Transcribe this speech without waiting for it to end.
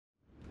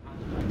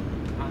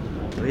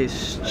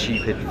his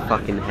stupid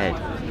fucking head.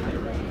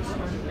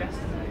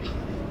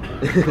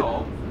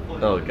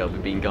 Oh god,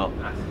 we've been got.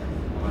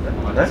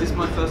 Is this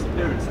my first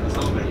appearance in the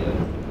song video?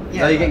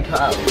 Yeah. No, you're getting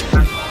cut out.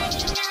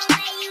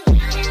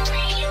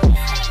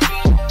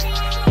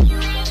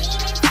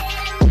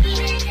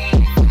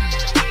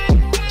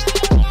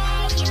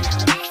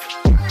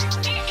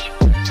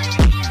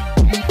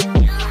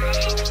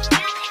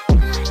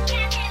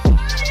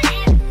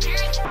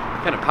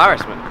 Kind of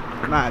Paris, man.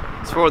 Mad.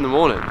 It's 4 in the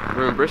morning.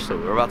 We're in Bristol.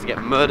 We're about to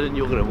get murdered, and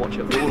you're gonna watch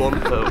it all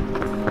on film.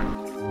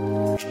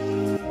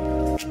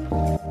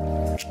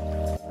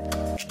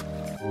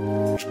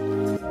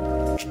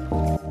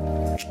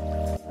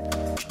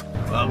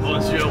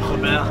 Bonjour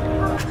Robert,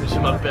 je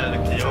m'appelle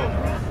Guillaume.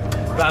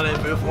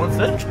 Parlez-vous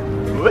français?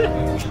 Oui,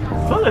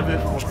 parlez-vous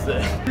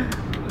français?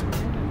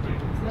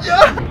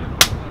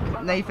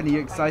 Nathan, are you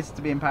excited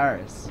to be in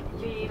Paris?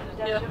 Yeah.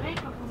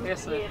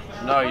 Yes, sir.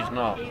 No, he's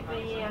not.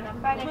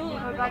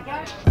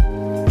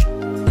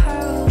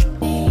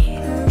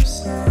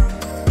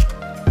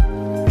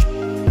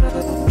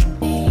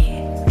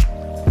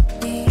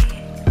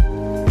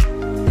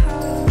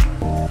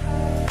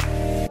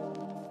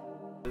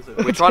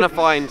 We're trying to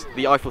find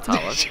the Eiffel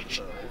Tower.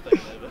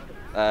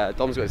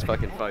 Dom's got his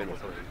fucking phone or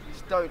something.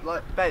 Just don't,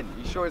 like, Ben,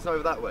 you sure it's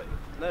over that way?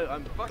 No,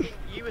 I'm fucking,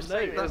 you were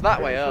saying it was that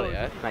way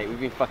earlier. Mate, we've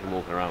been fucking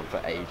walking around for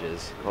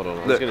ages. Hold on,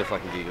 I'm just gonna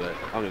fucking Google it.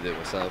 I'm gonna do it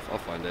myself, I'll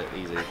find it,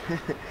 easy.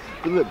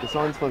 But look, the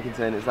sign's fucking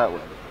saying it's that way.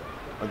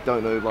 I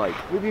don't know, like,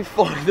 we've been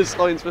following the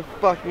signs for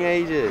fucking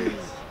ages.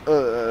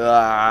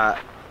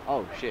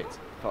 Oh shit,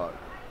 fuck.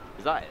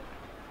 Is that it?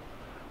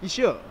 You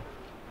sure?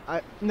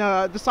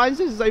 No, the sign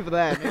says it's over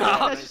there.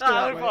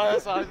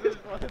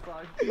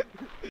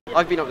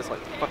 I've been up this like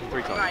fucking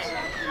 3 times.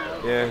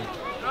 Yeah.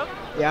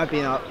 Yeah, I've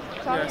been up.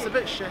 Yeah, it's a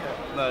bit shit.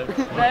 No.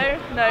 No,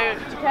 no. Do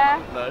you care?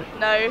 No.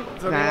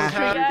 No. Nah.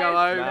 Should we go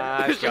home?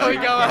 Nah, shall we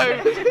go home?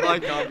 I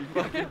can't be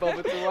fucking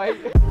bothered to wait.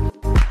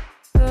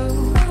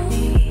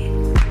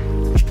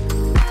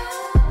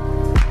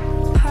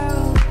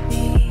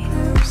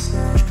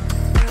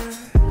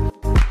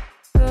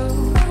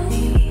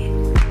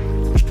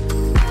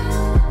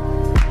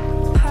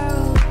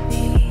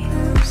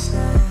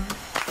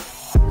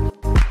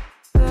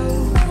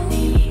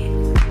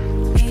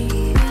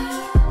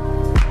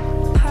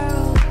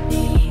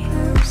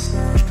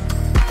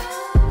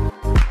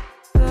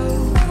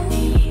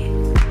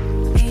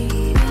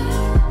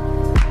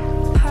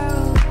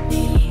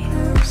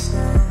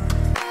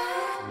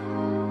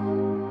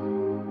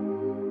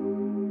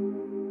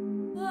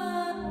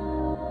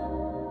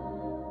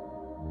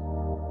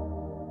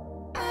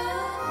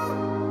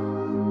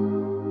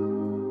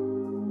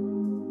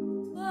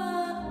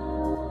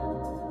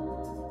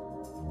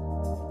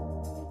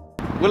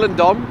 Will and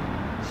Dom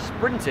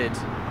sprinted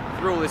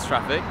through all this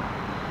traffic.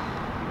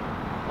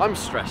 I'm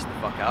stressed the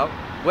fuck out.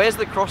 Where's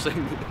the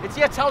crossing? It's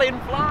the Italian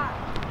flag!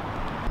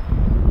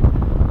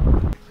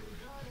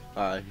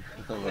 Hi.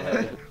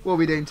 What are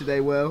we doing today,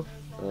 Will?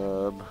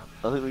 I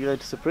think we're going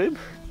to Supreme.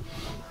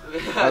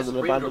 As an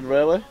abandoned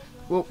railway.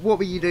 What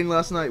were you doing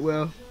last night,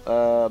 Will?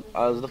 I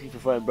was looking for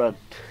Freya and Ben.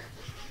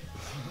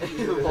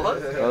 What?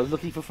 I was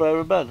looking for Freya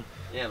and Ben.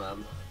 Yeah,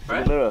 man.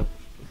 In the mirror.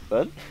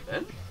 Ben?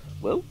 Ben?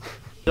 Will?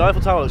 The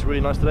Eiffel Tower looks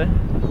really nice today.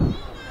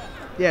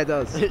 Yeah, it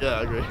does. Yeah,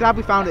 I agree. Glad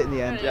we found it in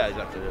the end. Yeah,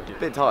 exactly. Yeah.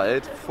 Bit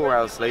tired, 4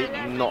 hours sleep,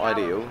 not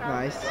ideal.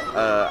 Nice.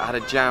 I had a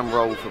jam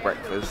roll for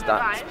breakfast,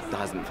 that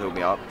hasn't filled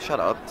me up. Shut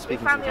up,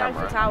 speaking to the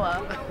camera.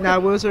 Tower. No,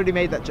 Will's already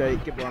made that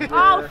joke. Good one.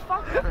 Oh,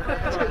 fuck.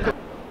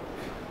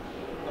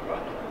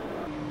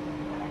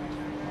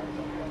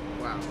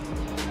 Wow.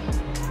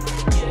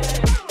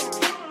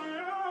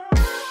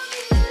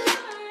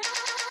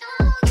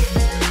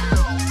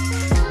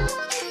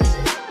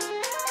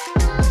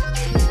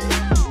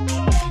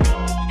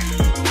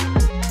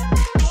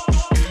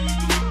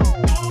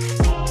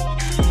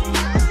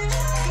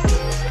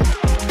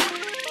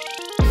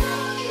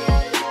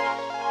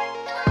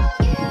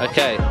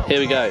 Okay, here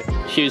we go.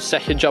 Hugh's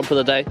second jump of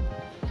the day.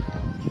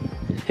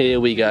 Here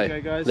we go. Here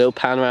we go, guys. Little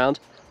pan around.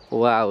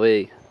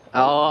 Wowee.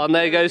 Oh, and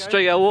there goes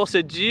Stringer. What's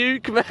a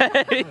duke, mate?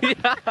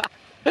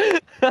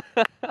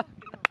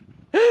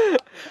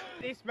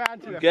 This man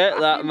to Get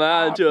that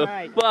man to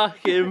a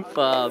fucking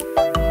farm.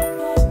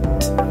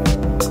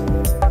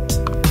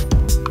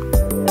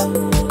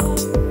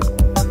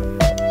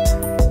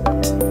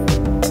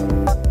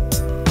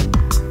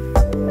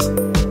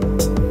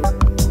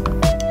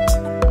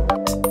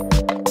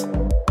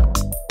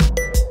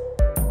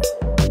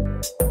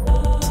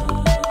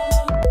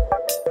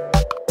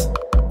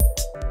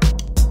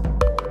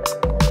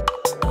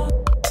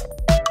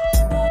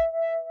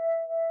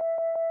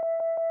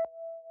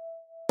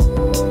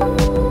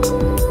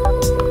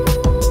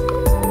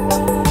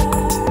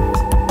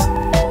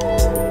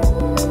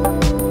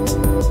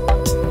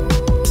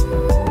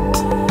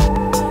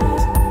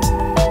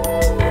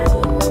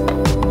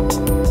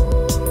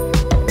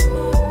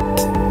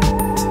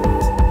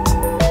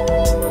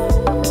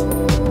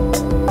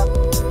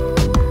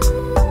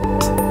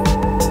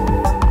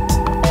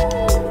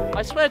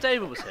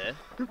 here.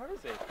 Where is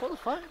he? What the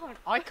fuck?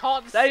 I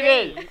can't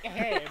David! see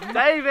him.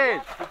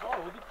 David!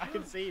 I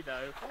can see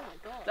though. Oh my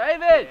god.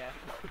 David!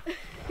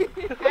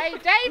 Hey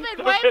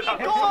David, where have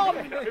you gone?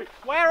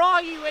 Where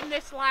are you in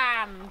this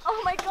land?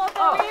 Oh my god,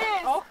 there he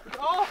is! Oh,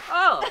 oh,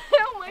 Oh!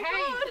 Oh my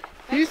god!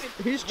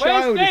 Whose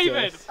child is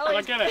David? this? Did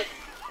I get it?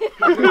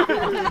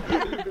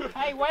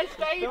 Hey, where's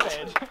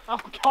David? Oh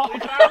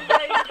god.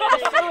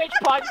 The sewage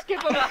pipe's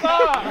given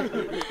fire.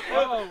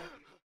 Oh.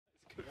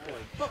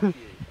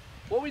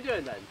 What are we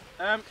doing then?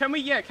 Can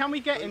we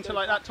get into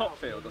like that top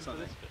field or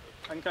something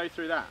and go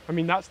through that? I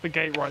mean, that's the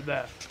gate right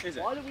there. Is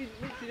it? Why don't we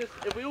literally just,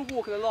 if we all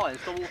walk in a line,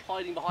 stop all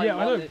hiding behind Yeah,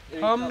 I one know. in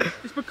each other?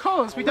 It's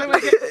because we don't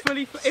want to get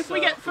fully. If we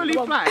get fully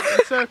flagged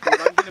and circled,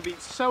 I'm going to be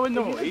so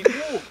annoyed.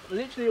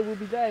 Literally, we'll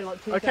be there in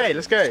like 2 Okay,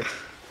 let's go.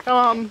 Come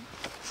on.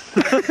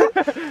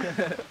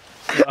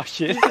 Oh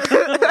shit.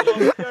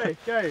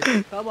 Go.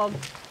 Come on.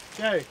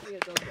 Go.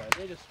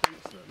 They just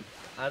spooks them.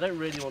 I don't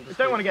really want to. I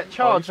don't want to get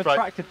charged. I've Right.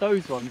 attracted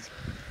those ones.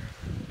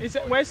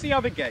 Where's the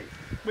other gate?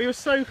 We were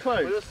so We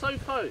close. were so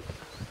close,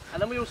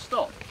 and then we all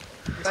stopped.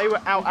 They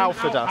were out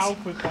alphaed us.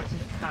 Alpha's like some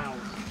cows.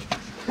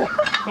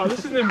 Oh, this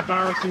is an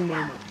embarrassing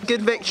moment.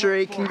 Good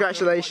victory,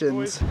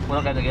 congratulations. We're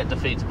not going to get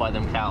defeated by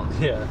them cows.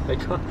 Yeah, they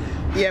can't.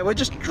 Yeah, we're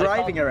just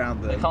driving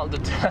around They them. can't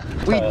deter.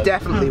 We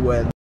definitely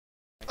win.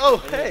 Oh,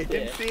 hey,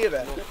 didn't see you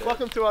there.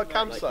 Welcome to our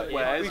campsite.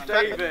 Where's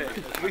David?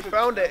 We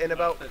found it in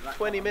about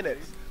 20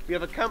 minutes. We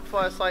have a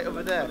campfire site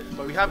over there,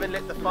 but we haven't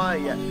lit the fire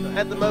yet.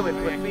 At the moment,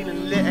 we're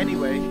feeling lit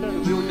anyway, so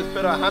we will just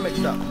put our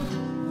hammocks up.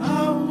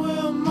 I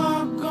wear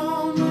my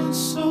garment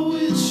so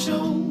it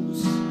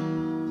shows.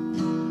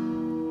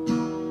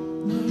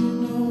 Now you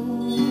know.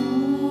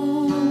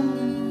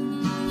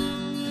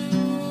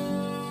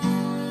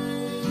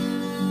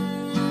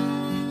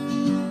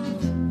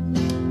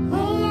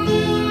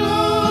 Only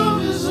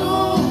love is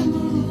on the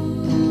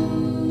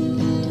road.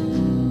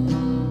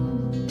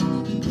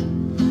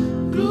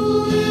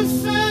 Bluey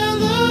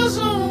feathers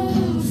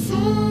on the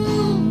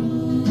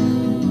flume.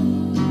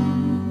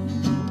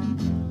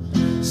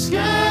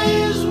 Sky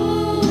is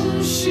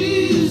warm,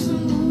 she's the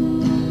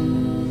moon.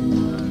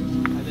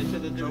 And they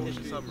said they'd do it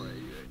in summary,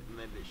 and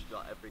then literally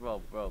like every.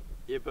 Rob.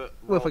 Yeah, but.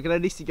 Well, if I can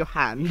only see your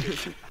hand.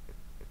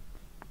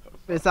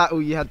 Is that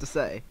all you had to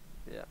say?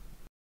 Yeah.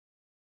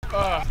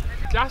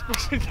 Jasper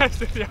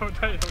suggested the other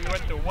day that we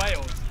went to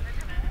Wales.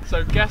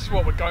 So guess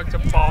what? We're going to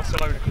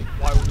Barcelona.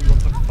 Why would we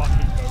want to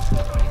fucking go to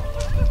Wales?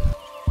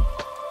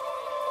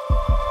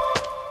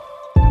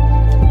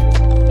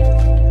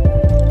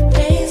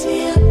 Raise me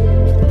up,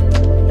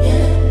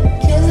 yeah,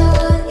 'cause I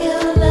want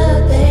your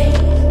love, babe.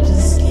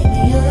 Just give me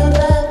your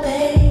love,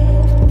 babe.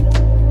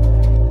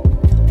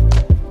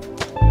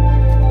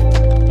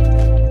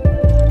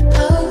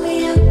 Hold me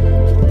up,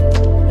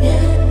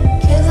 yeah,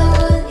 'cause I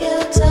want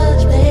your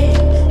touch, babe.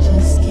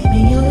 Just give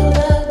me your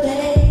love,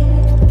 babe.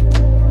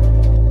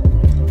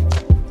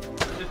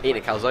 Eating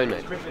a calzone,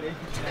 mate.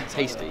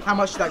 Tasty. How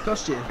much did that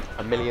cost you?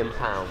 £1 million.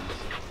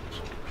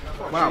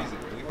 Wow.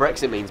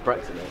 Brexit means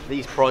Brexit, mate.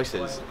 These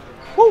prices.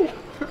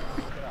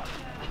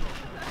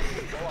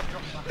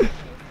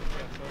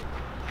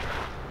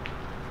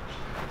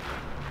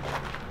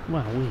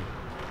 Wow.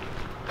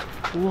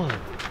 Whoa.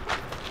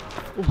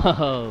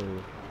 Whoa.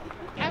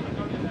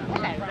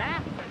 Hello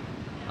there.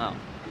 Oh.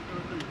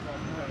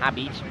 Hi,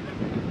 beach.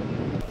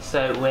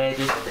 So we're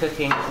just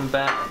cooking some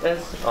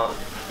burgers on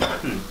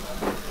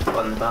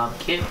the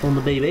barbecue. On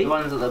the BB. The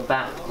ones at the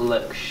back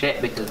look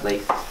shit because they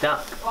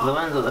stuck. The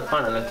ones at the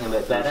front are looking a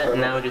bit better. And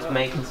now we're just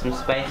making some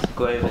space.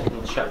 Grover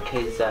can chuck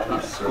his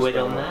squid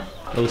on there.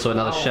 Also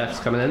another chef's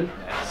coming in.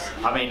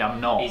 I mean, I'm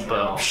not, He's but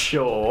not. I'm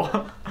sure.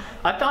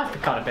 I've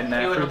kind of been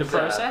there You're through an the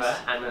process.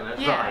 observer and an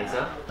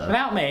advisor.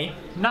 Without me,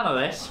 none of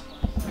this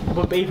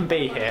would even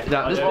be here.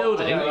 Now, this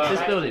building,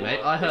 mate,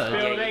 I heard.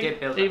 This Yeah, you did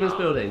build Even's it.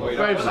 building.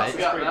 Grove, mate.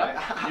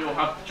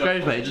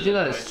 Grove, mate, did you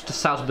know it's just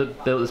South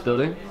built this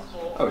building?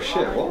 Oh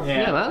shit, what?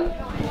 Yeah, man.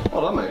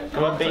 Hold on, mate. It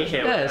wouldn't be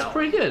here. Yeah, it's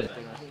pretty good.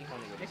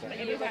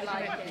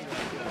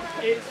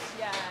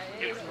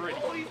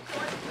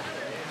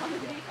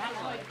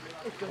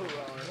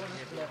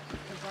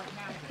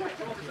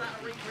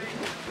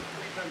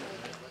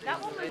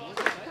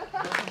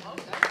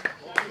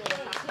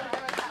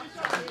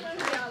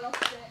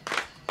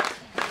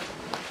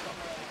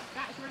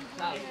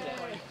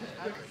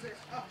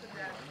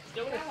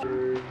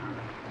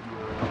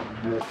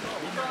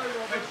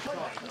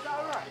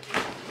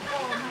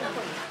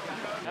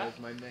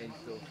 My main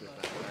source of that.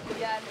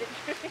 Yeah,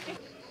 literally.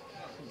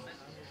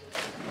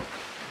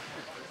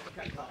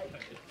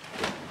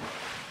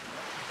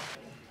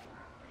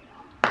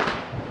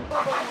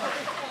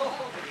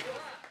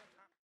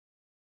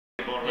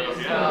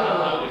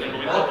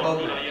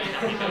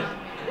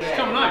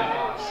 Come on,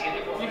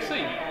 you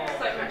see.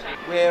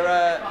 We're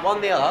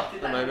 1-0 up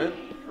at the moment.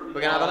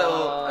 We're going to have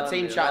a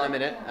team chat in a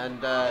minute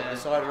and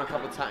decide on a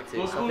couple of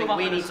tactics. I think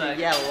we need to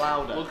yell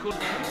louder.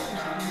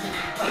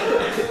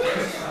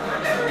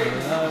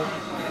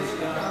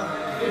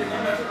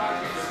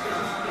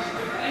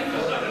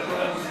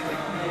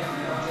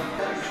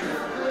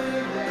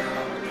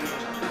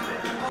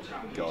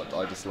 god,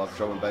 I just love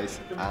drum and bass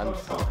and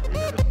funk.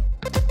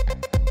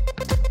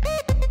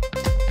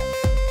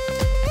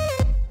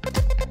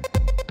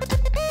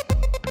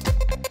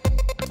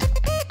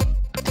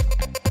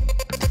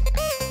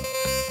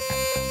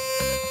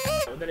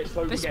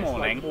 This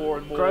morning,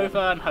 Grover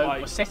and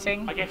Hope were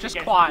sitting just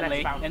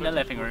quietly in the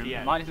living room,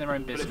 minding their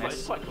own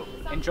business,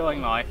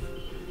 enjoying life,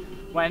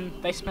 when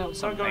they smelled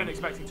something.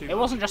 It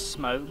wasn't just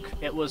smoke,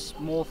 it was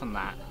more than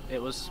that.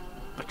 It was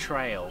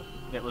betrayal.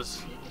 It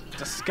was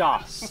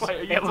disgust.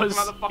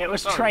 It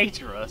was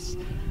traitorous.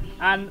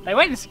 And they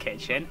went into the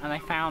kitchen and they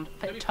found a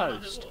bit of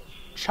toast,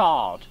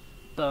 charred,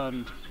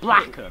 burned,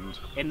 blackened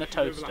in the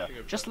toaster,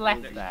 just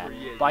left there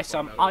by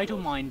some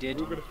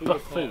idle-minded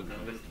buffoon.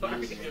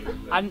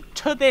 And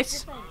to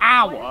this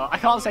hour, I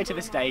can't say to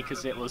this day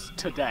because it was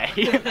today,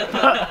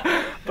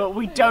 but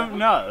we don't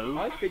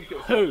know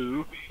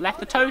who left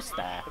the toast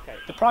there.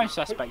 The prime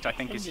suspect, I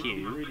think, is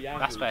Hugh.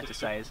 That's fair to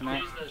say, isn't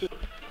it?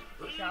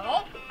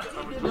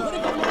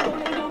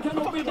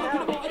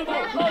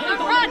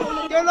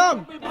 Go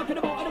long!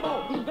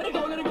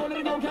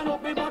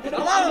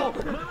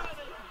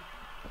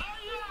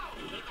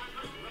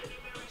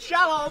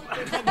 Shalom!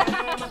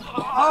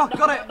 Oh,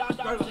 got it!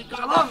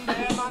 Shalom!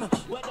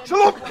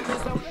 Shalom!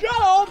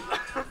 Shalom!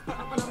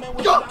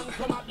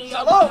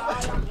 Shalom!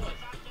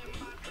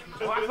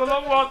 That's a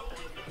long one.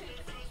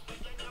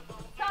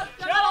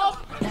 Shalom!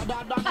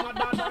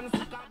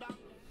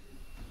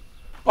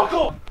 Fuck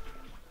off!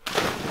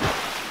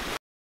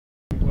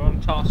 We're on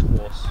task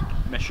force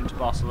mission to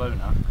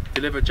Barcelona.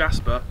 Deliver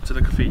Jasper to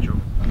the cathedral.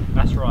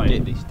 That's right.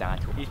 He's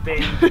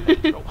being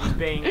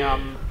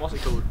what's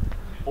it called?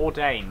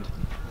 Ordained.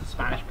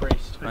 Spanish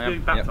priest. He's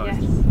being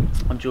baptised.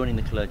 I'm joining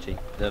the clergy,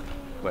 the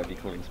whatever you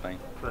call it in Spain.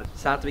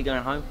 Sad to be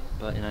going home,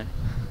 but you know,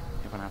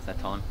 everyone has their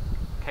time.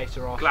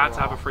 Glad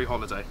to have a free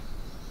holiday.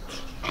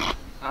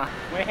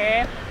 We're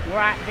here. We're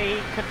at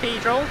the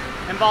cathedral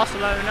in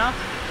Barcelona.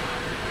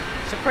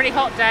 It's a pretty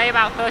hot day,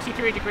 about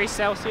 33 degrees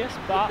Celsius,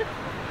 but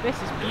this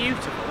is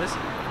beautiful, isn't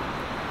it?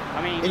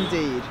 I mean,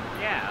 Indeed.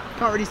 yeah.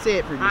 Can't really see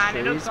it through these And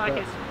trees. it looks like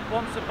but it's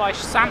sponsored by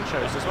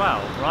Sancho's as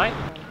well, right?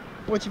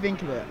 what do you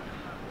think of it?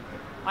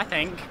 I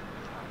think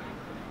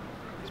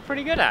it's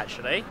pretty good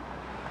actually.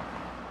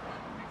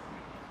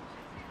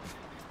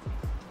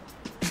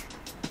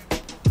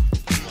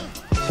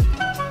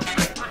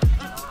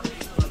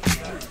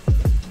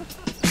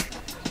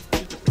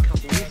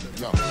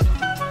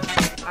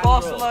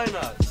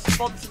 Barcelona,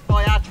 sponsored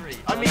by Adri.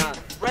 I mean,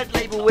 Red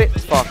Label Whip.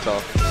 Fuck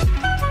off.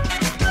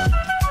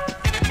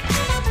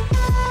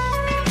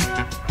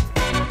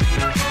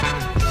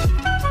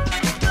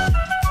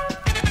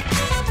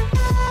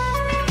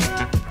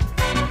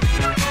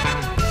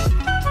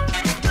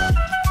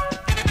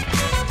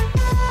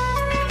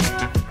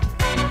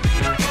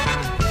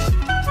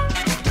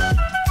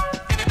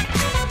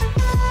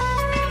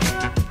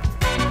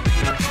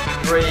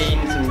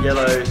 Green, some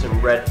yellow,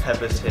 some red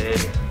peppers here,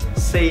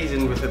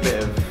 seasoned with a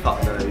bit of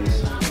fuck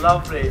nose.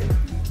 Lovely,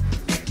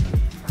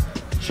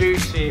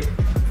 juicy,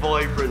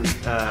 vibrant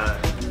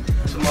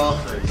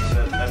tomatoes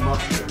and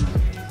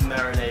mushrooms,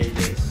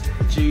 marinated,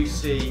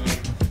 juicy,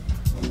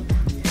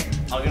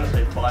 I'm gonna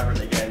say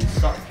vibrant again,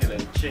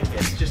 succulent chicken,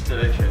 it's just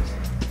delicious.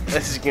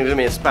 This is gonna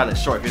be in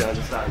Spanish, sorry if you don't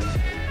understand.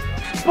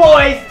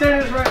 Boys,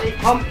 dinner's ready,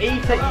 come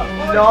eat it,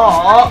 you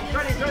not!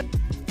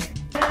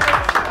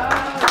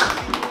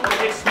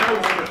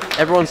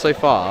 Everyone so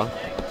far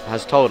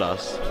has told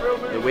us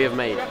that we have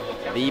made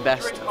the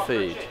best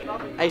food.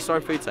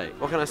 A-star food tape.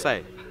 What can I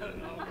say?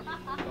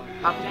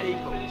 Happy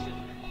people.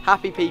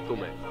 Happy people,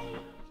 mate.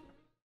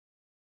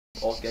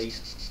 Or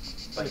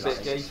geese. A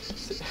bit geese.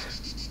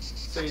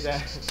 See you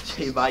there.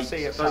 See you, mate.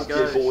 See you. Don't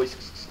go, boys.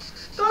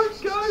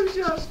 Don't go,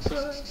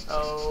 Jasper.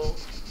 Oh.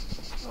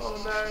 Oh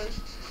no.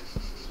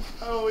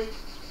 Oh.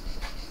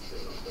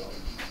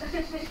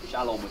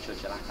 Shalom,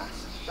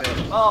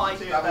 muchachos. Bye.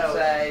 Have a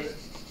day.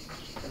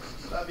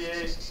 Love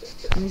you.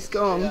 He's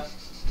gone.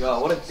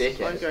 God, what a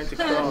dickhead. I'm going to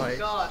cry.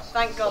 God,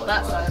 thank God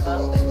that's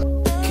over.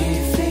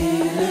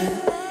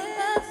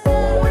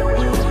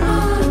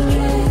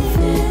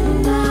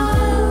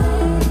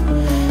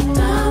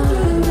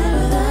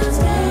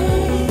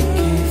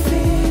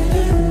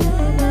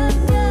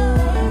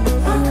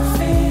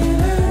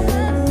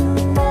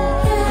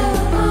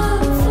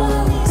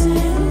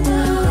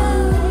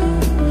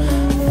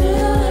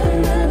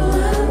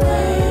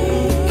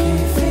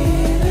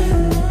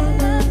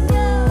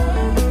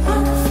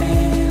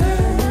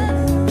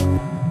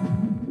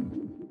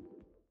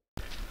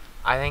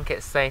 I think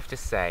it's safe to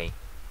say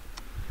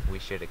we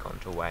should have gone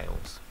to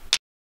Wales.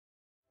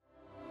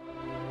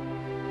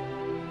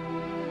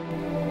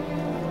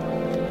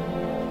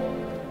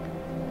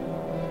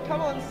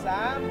 Come on,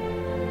 Sam.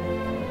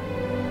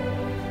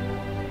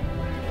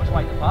 Which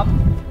way, the pub?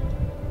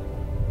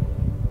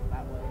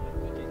 That way.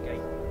 Okay.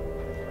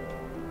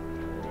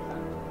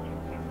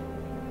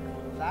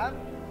 Sam?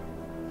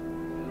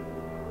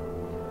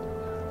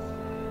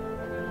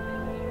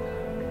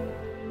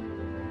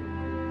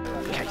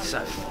 Okay,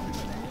 so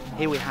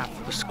Here we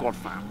have the squad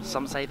fam.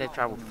 Some say they've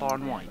travelled far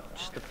and wide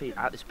just to be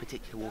at this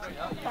particular watering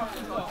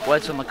hole.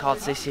 Words on the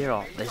cards this year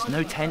are there's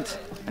no tent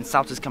and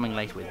Salter's coming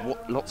later with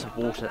lots of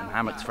water and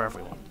hammocks for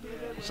everyone.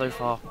 So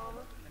far,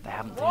 they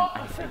haven't done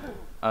anything.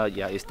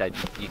 Yeah, it's dead.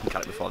 You can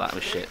cut it before that. It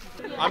was shit.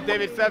 I'm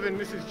David Seven,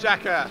 this is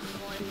Jackass.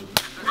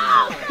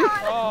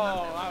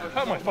 Oh, that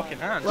hurt my fucking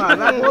hand. Wow,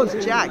 that was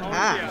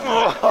Jackass.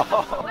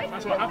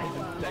 That's what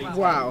happened.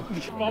 Wow.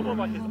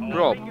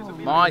 Rob,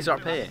 my eyes are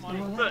up here.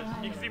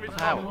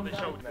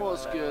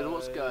 What's good?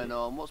 What's going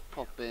on? What's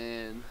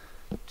popping?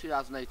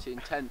 2018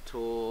 tent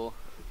tour.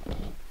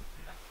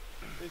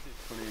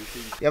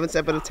 You haven't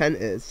said where the tent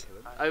is.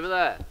 Over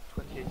there.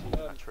 2018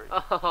 country.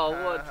 Oh,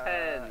 what a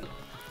tent.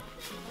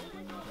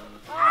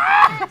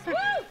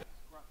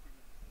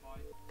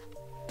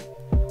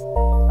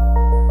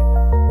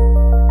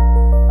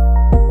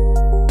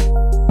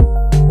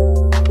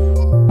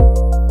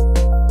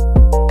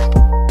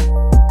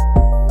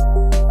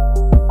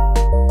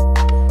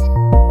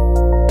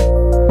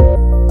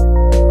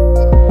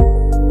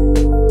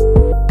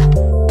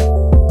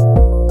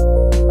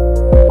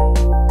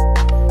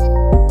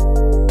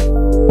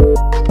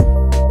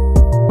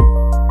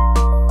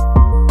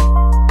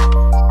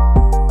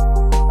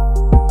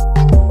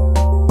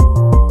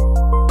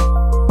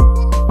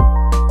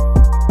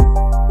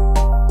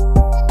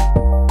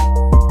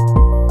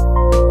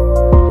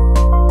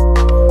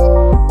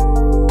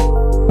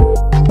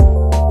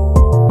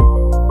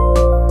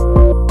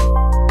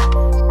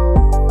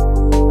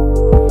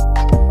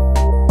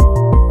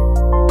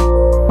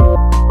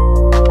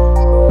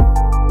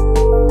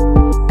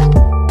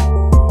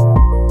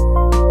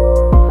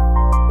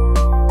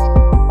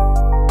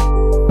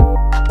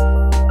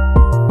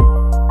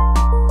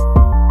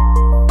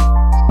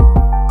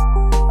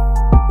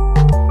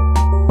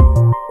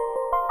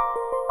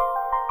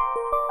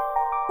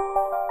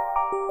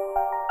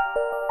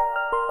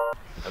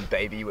 And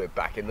baby, we're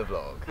back in the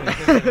vlog.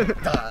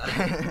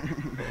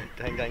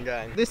 Gang, gang,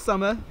 gang. This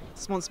summer,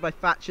 sponsored by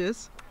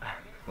Thatcher's.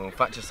 Well,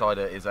 Thatcher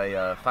cider is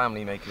a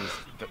family maker's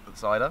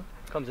cider.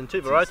 Comes in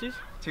two varieties.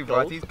 Two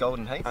varieties, gold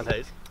and haze. And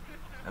haze.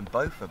 And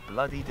both are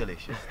bloody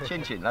delicious.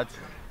 Chin chin, lads.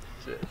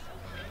 Cheers.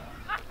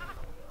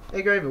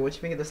 Hey Grover, what do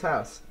you think of this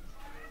house?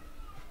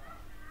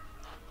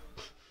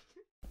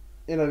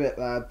 In a bit,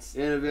 lads.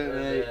 In a bit,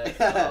 mate.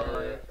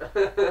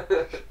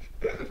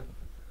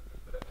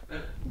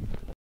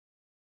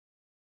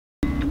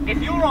 If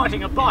you're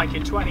riding a bike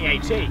in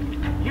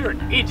 2018, you're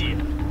an idiot.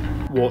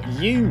 What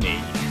you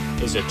need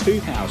is a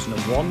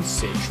 2001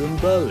 Citroen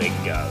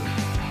Berlingo.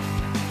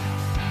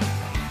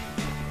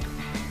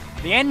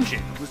 The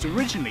engine was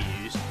originally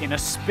used in a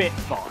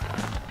Spitfire.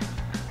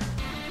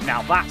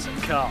 Now that's a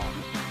car.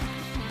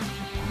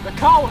 The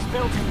car was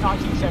built in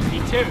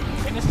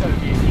 1972 in the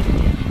Soviet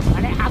Union,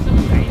 and it hasn't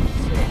changed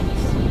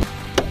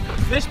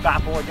since. This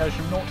bad boy goes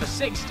from 0 to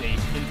 60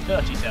 in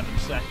 37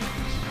 seconds.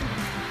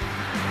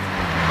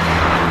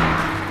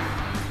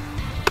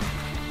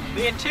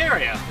 The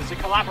interior is a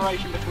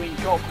collaboration between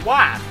Gog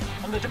Wan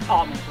and the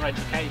Department for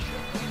Education.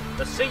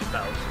 The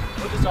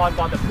seatbelts were designed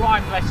by the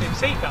Brian Blessing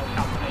Seatbelt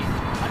Company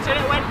until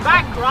it went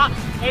bankrupt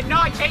in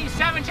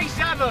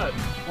 1977.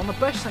 One of the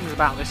best things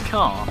about this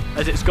car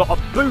is it's got a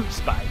boot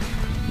space,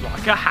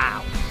 like a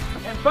house.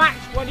 In fact,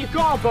 when you've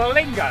got a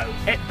Berlingo,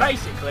 it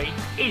basically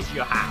is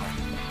your house.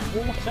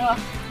 Water,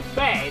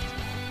 bed,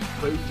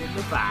 food in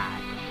the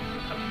bag.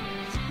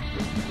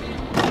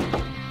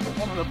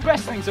 One of the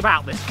best things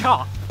about this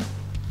car,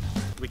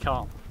 we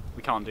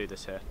can't do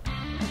this here.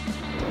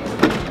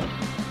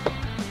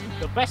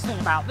 The best thing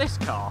about this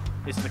car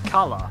is the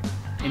colour,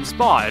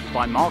 inspired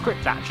by Margaret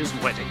Thatcher's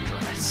wedding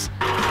dress.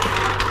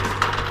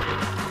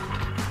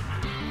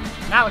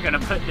 Now we're going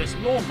to put this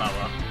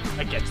lawnmower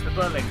against the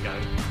Berlingo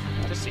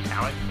to see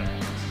how it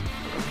fares.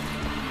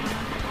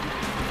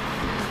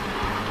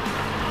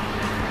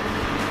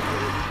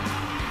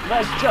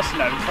 There's just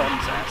no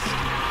contest.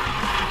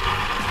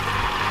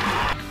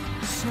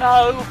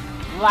 Snow,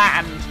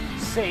 land,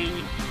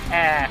 sea,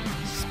 air,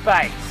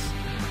 space.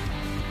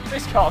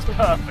 This car's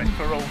perfect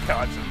for all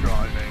kinds of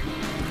driving.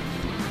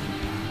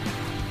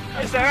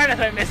 Is there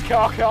anything this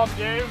car can't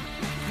do?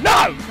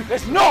 No!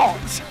 There's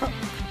not!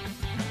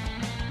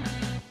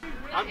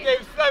 I'm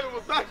Dave Seven,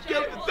 we're back to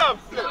the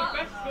dump.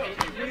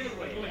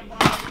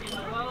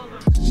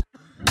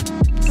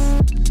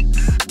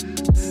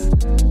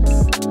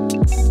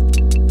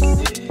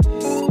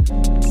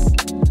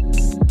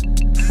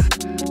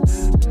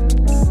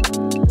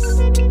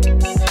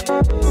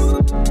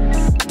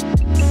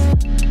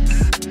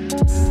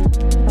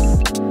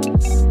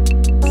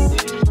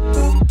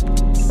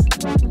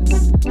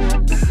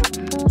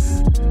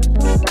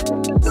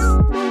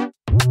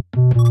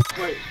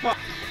 Wait, fuck.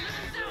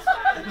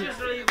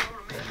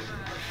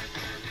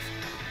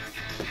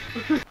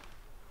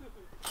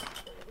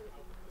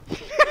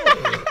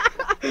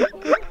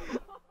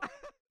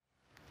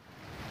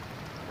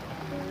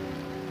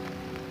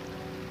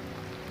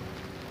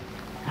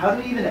 How do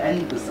we even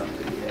end the summer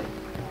here?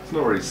 It's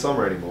not really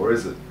summer anymore,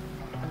 is it?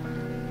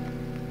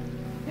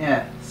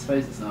 Yeah, I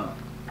suppose it's not.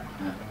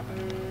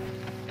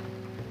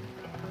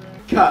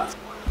 Cut.